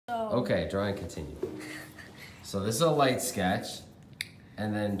Okay, draw and continue. So this is a light sketch,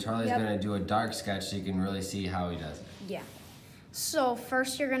 and then Charlie's gonna do a dark sketch so you can really see how he does it. Yeah. So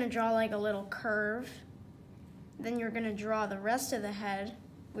first you're gonna draw like a little curve. Then you're gonna draw the rest of the head,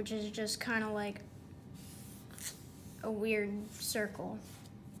 which is just kind of like a weird circle.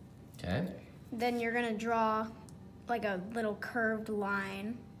 Okay. Then you're gonna draw like a little curved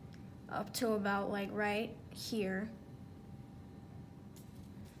line up to about like right here.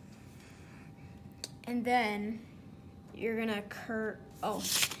 And then you're gonna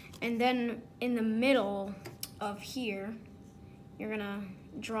and then in the middle of here, you're gonna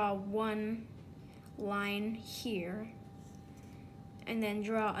draw one line here, and then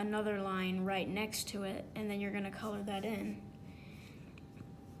draw another line right next to it, and then you're gonna color that in.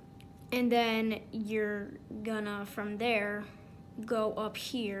 And then you're gonna, from there, go up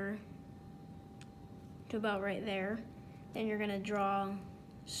here to about right there. Then you're gonna draw a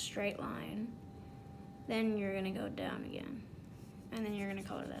straight line. Then you're gonna go down again. And then you're gonna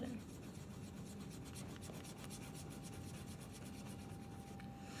color that in.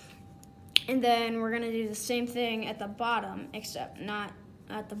 And then we're gonna do the same thing at the bottom, except not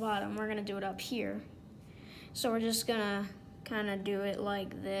at the bottom. We're gonna do it up here. So we're just gonna kind of do it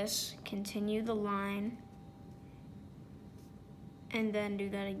like this. Continue the line. And then do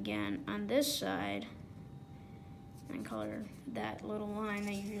that again on this side. And color that little line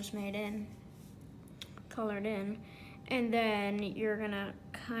that you just made in. Colored in. And then you're gonna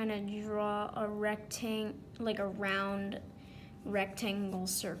kind of draw a like a round rectangle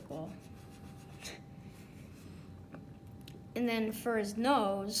circle. And then for his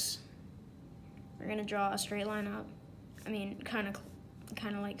nose, we're gonna draw a straight line up. I mean, kind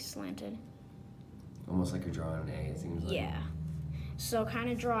of like slanted. Almost like you're drawing an A, it seems like. Yeah. So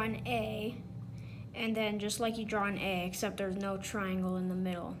kind of draw an A, and then just like you draw an A, except there's no triangle in the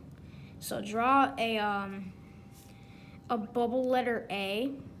middle. So draw a bubble letter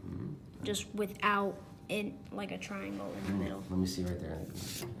A, just without it like a triangle in the middle. Let me see right there.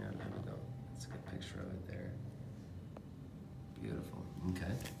 Yeah, there we go. That's a good picture of it there. Beautiful.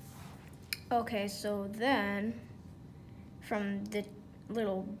 Okay. Okay, so then from the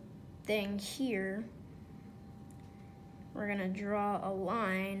little thing here, we're gonna draw a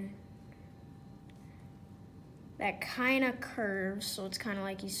line that kind of curves, so it's kind of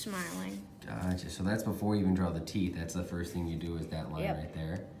like he's smiling. Gotcha. So that's before you even draw the teeth. That's the first thing you do is that line right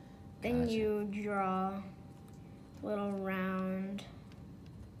there. Then you draw little round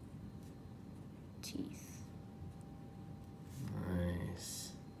teeth.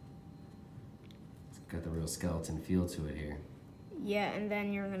 Nice. It's got the real skeleton feel to it here. Yeah, and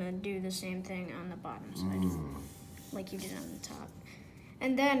then you're gonna do the same thing on the bottom side, like you did on the top.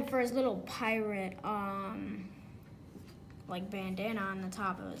 And then for his little pirate, like bandana on the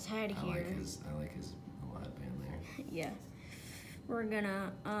top of his head here. I like his headband there. Yeah. We're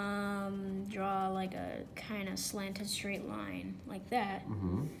gonna draw like a kind of slanted straight line like that.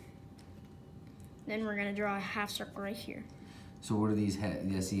 Then we're gonna draw a half circle right here. So what are these?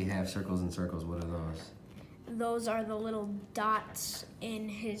 You see half circles and circles. What are those? Those are the little dots in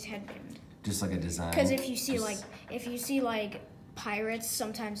his headband. Just like a design. Because if you see like pirates,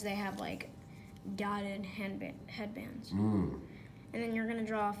 sometimes they have like dotted headbands. And then you're gonna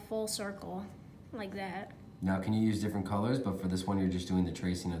draw a full circle like that. Now, can you use different colors? But for this one, you're just doing the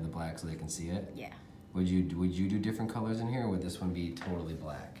tracing of the black so they can see it. Yeah. Would you do different colors in here, or would this one be totally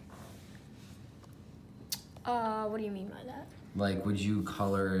black? What do you mean by that? Like, would you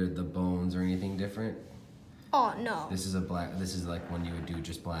color the bones or anything different? Oh no. This is like when you would do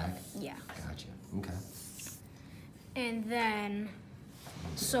just black. Yeah. Gotcha. Okay. And then,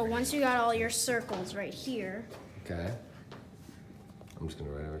 so once you got all your circles right here. Okay. I'm just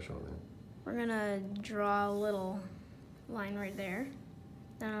gonna write over shoulder. We're gonna draw a little line right there,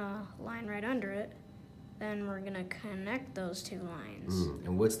 then a line right under it. Then we're gonna connect those two lines.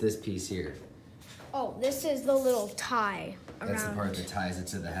 And what's this piece here? Oh, this is the little tie around. That's the part that ties it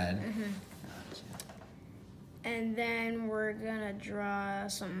to the head? Gotcha. And then we're gonna draw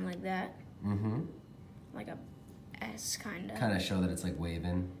something like that. Like a S kinda. Kind of show that it's like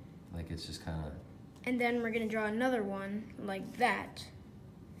waving, like it's just kind of. And then we're gonna draw another one like that.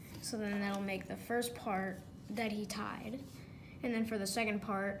 So then that'll make the first part that he tied. And then for the second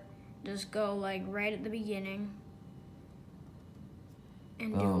part, just go like right at the beginning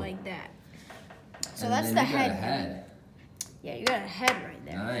and do like that. So and that's then the you got head. a head. Yeah, you got a head right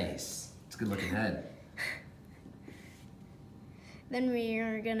there. Nice. It's a good looking head. Then we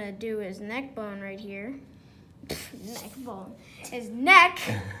are gonna do his neck bone right here. Neck bone. His neck.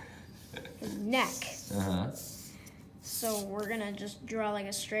 His neck. So we're gonna just draw like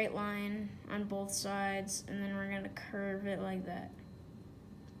a straight line on both sides, and then we're gonna curve it like that.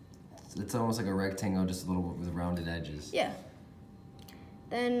 It's almost like a rectangle, just a little with rounded edges. Yeah.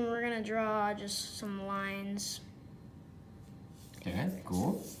 Then we're gonna draw just some lines. Okay,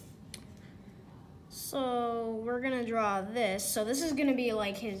 cool. So we're gonna draw this. So this is gonna be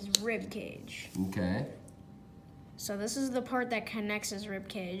like his rib cage. Okay. So this is the part that connects his rib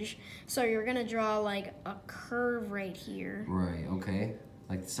cage. So you're gonna draw like a curve right here. Right, okay.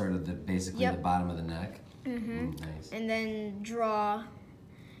 Like sort of basically the bottom of the neck. Nice. And then draw,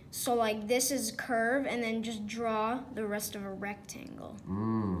 so like this is curve, and then just draw the rest of a rectangle.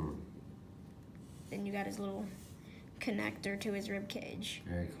 Then you got his little connector to his rib cage.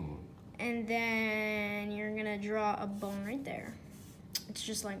 Very cool. And then you're gonna draw a bone right there. It's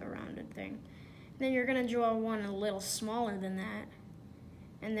just like a rounded thing. Then you're gonna draw one a little smaller than that,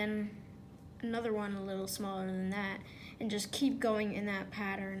 and then another one a little smaller than that, and just keep going in that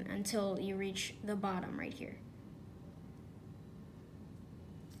pattern until you reach the bottom right here.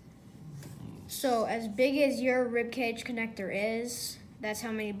 So as big as your ribcage connector is, that's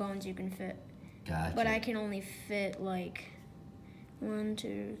how many bones you can fit. Gotcha. But I can only fit like 1,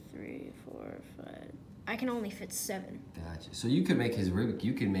 2, 3, 4, 5. I can only fit 7. Gotcha. So you could make his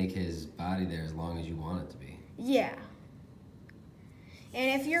body there as long as you want it to be. Yeah.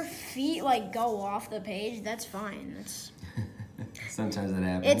 And if your feet like go off the page, that's fine. That's Sometimes that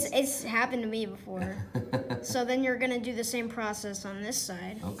happens. it's happened to me before. So then you're gonna do the same process on this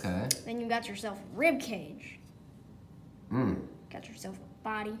side. Okay. Then you got yourself a rib cage. Mm. Got yourself a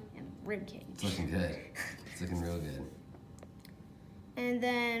body and a rib cage. It's looking good. It's looking real good. And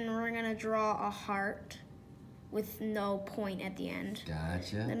then we're gonna draw a heart with no point at the end.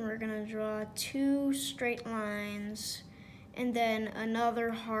 Gotcha. Then we're gonna draw 2 straight lines, and then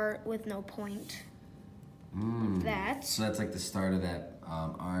another heart with no point. Like that. So that's like the start of that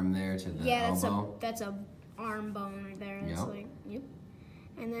arm there to the elbow. That's a arm bone right there. That's Yep. like, yep.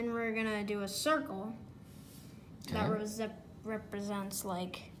 And then we're gonna do a circle that represents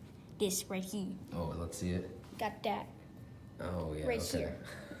like this right here. Oh, let's see it. Got that Oh yeah. right okay. here.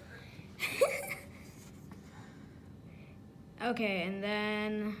 Okay, and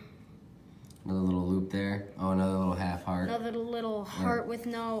then Another little loop there. Oh, another little half heart. another little heart with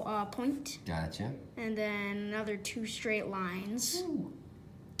no point. Gotcha. And then another 2 straight lines. Ooh.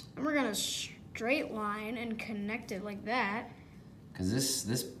 And we're gonna straight line and connect it like that. Cause this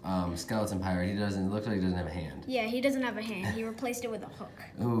skeleton pirate, he looks like he doesn't have a hand. Yeah, he doesn't have a hand. He replaced it with a hook.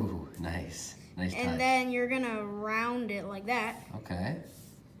 Ooh, nice. Nice touch. And then you're gonna round it like that. Okay.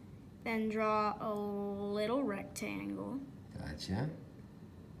 Then draw a little rectangle. Gotcha.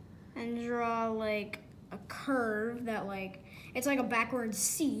 And draw like a curve that like, it's like a backwards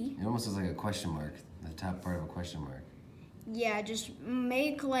C. It almost looks like a question mark. The top part of a question mark. Yeah, just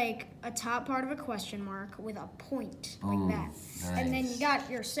make like a top part of a question mark with a point Boom. like that. Nice. And then you got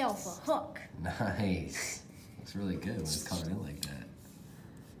yourself a hook. Nice. Looks really good when it's colored in like that.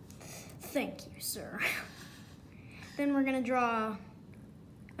 Thank you, sir. Then we're gonna draw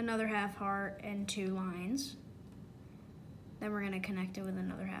another half heart and 2 lines. Then we're gonna connect it with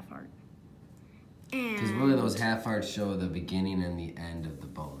another half heart. Because really those half hearts show the beginning and the end of the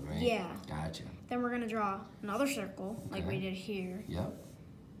bone, right? Yeah. Gotcha. Then we're gonna draw another circle like we did here. Yep.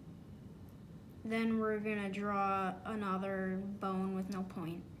 Then we're gonna draw another bone with no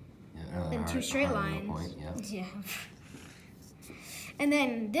point. Yeah, Then 2 straight lines. No point, yeah. Yeah. And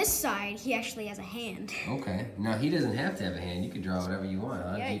then this side, he actually has a hand. Okay. Now he doesn't have to have a hand. You can draw whatever you want,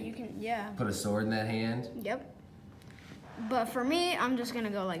 huh? Yeah, you can, yeah. Put a sword in that hand. Yep. But for me, I'm just gonna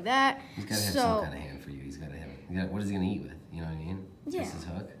go like that. He's got to have some kind of hand for you. He's got to have. What is he gonna eat with? You know what I mean? Yeah. Just his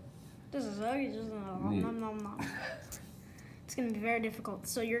hook. This is how you just nom. It's gonna be very difficult.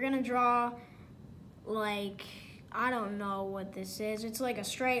 So you're gonna draw like, I don't know what this is. It's like a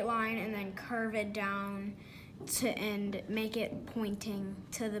straight line and then curve it down to end, make it pointing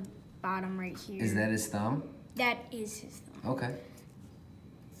to the bottom right here. Is that his thumb? That is his thumb. Okay.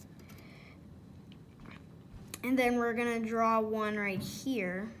 And then we're gonna draw one right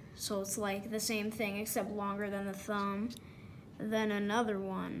here. So it's like the same thing except longer than the thumb. Then another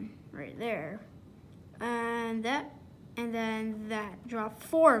one right there. And that, and then that. Draw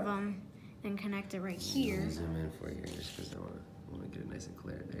 4 of them and connect it right here. Let me zoom in for you here just because I want to get it nice and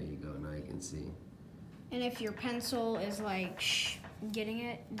clear. There you go. Now you can see. And if your pencil is like getting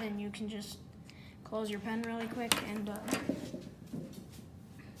it, then you can just close your pen really quick and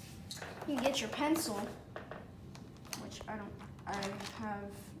you get your pencil, which I don't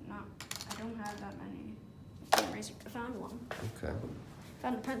have that many. Eraser. I found one. Okay.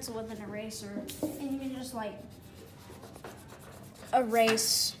 Found a pencil with an eraser, and you can just like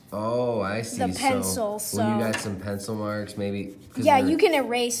erase. Oh, I see. The pencil, when you so- got some pencil marks, maybe. Yeah, you can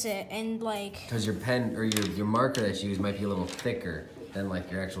erase it and like. Because your pen or your marker that you use might be a little thicker than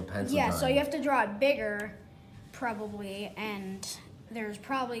like your actual pencil. Yeah, drawing. so you have to draw it bigger, probably, and there's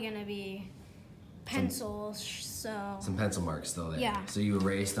probably gonna be pencils. So some pencil marks still there. Yeah. So you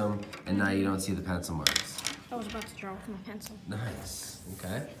erased them, and now you don't see the pencil marks. I was about to draw with my pencil. Nice.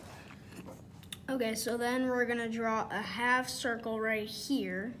 Okay. Okay, so then we're gonna draw a half circle right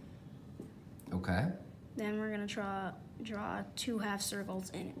here. Okay. Then we're gonna draw 2 half circles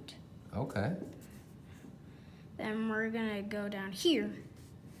in it. Okay. Then we're gonna go down here.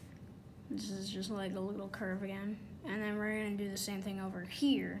 This is just like a little curve again. And then we're gonna do the same thing over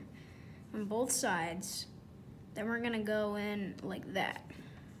here on both sides. Then we're gonna go in like that.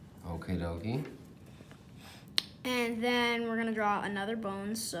 Okay, dokie. And then we're gonna draw another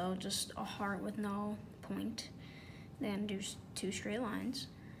bone, so just a heart with no point. Then do 2 straight lines.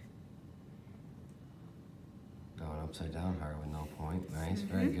 An upside down heart with no point. Nice,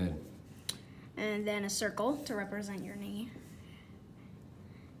 very good. And then a circle to represent your knee.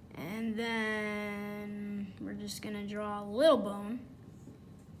 And then we're just gonna draw a little bone,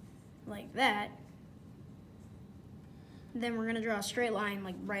 like that. Then we're gonna draw a straight line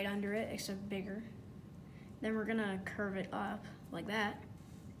like right under it, except bigger. Then we're gonna curve it up like that.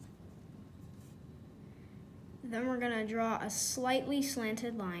 Then we're gonna draw a slightly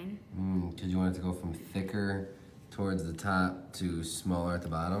slanted line. Because you want it to go from thicker towards the top to smaller at the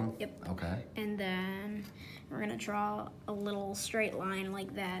bottom? Yep. Okay. And then we're gonna draw a little straight line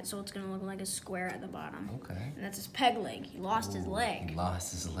like that, so it's gonna look like a square at the bottom. Okay. And that's his peg leg. He lost his He leg.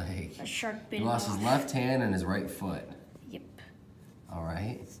 lost his leg. A shark bit He him lost off. his left hand and his right foot. Yep. All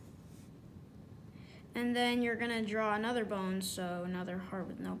right. And then you're gonna draw another bone, so another heart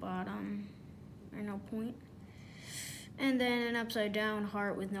with no bottom or no point. And then an upside down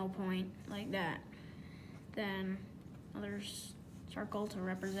heart with no point, like that. Then another circle to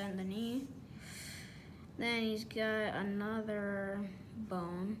represent the knee. Then he's got another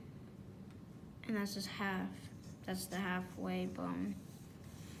bone, and that's just half. That's the halfway bone.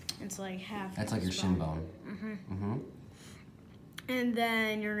 It's like half. That's like your his shin bone. Mm-hmm. And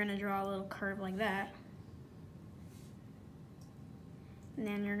then you're gonna draw a little curve like that. And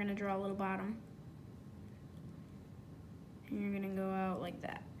then you're gonna draw a little bottom. And you're gonna go out like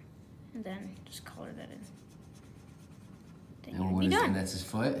that. And then just color that in. Then And you'd what be is done. and that's his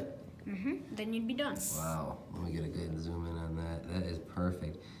foot? Then you'd be done. Wow. Let me get a good zoom in on that. That is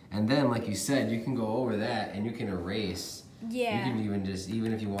perfect. And then, like you said, you can go over that and you can erase. Yeah. You can even just,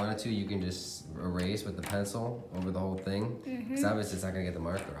 even if you wanted to, you can just erase with the pencil over the whole thing. Because obviously it's not going to get the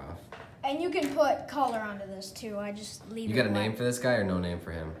marker off. And you can put color onto this too. I just leave You it got a blank. name for this guy or no name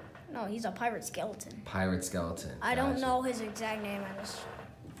for him? No, he's a pirate skeleton. Pirate Skeleton. I don't Gotcha. know his exact name.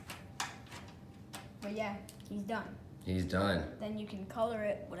 But yeah, he's done. He's done. Then you can color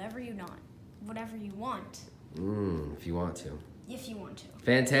it whatever you want. Whatever you want. If you want to. If you want to.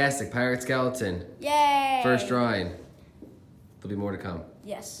 Fantastic. Pirate Skeleton. Yay! First drawing. There'll be more to come.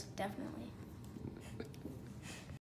 Yes, definitely.